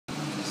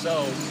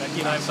So,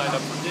 Becky and I have signed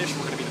up for Dish.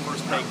 We're going to be the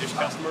first paying Dish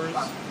customers,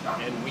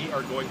 and we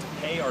are going to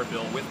pay our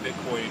bill with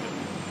Bitcoin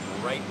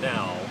right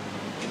now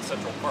in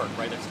Central Park,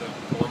 right next to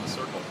Columbus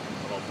Circle,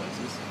 of all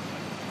places.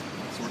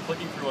 So we're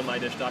clicking through on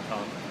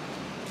mydish.com.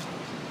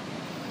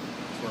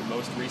 It's our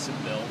most recent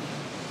bill.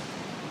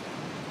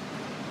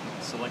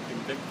 Selecting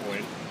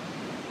Bitcoin.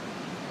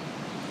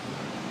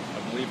 I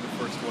believe the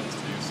first ones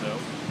to do so.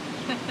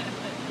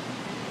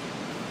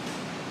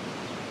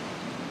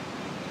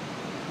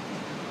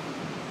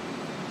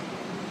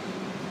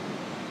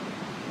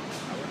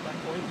 Powered by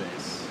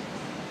Coinbase.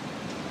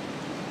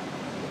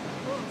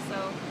 Cool, so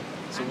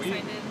I'm signed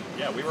in.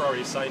 Yeah, we were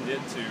already signed in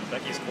to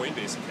Becky's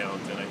Coinbase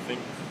account, and I think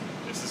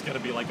this is going to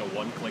be like a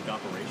one-click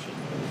operation.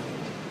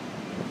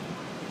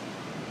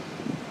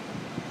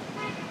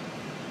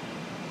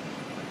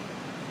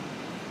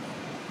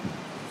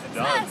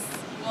 Done.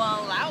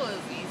 Well, that was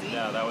easy.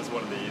 Yeah, that was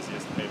one of the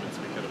easiest payments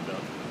we could have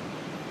done.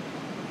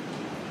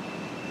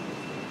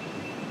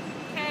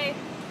 Okay.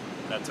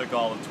 That took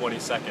all of 20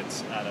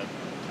 seconds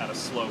at a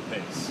slow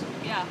pace.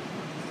 Yeah.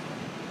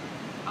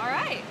 All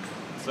right.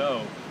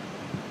 So,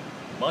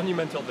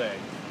 monumental day.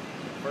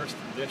 First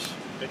Dish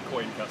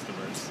Bitcoin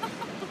customers.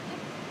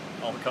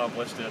 All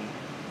accomplished in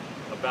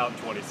about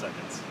 20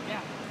 seconds.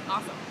 Yeah.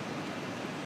 Awesome.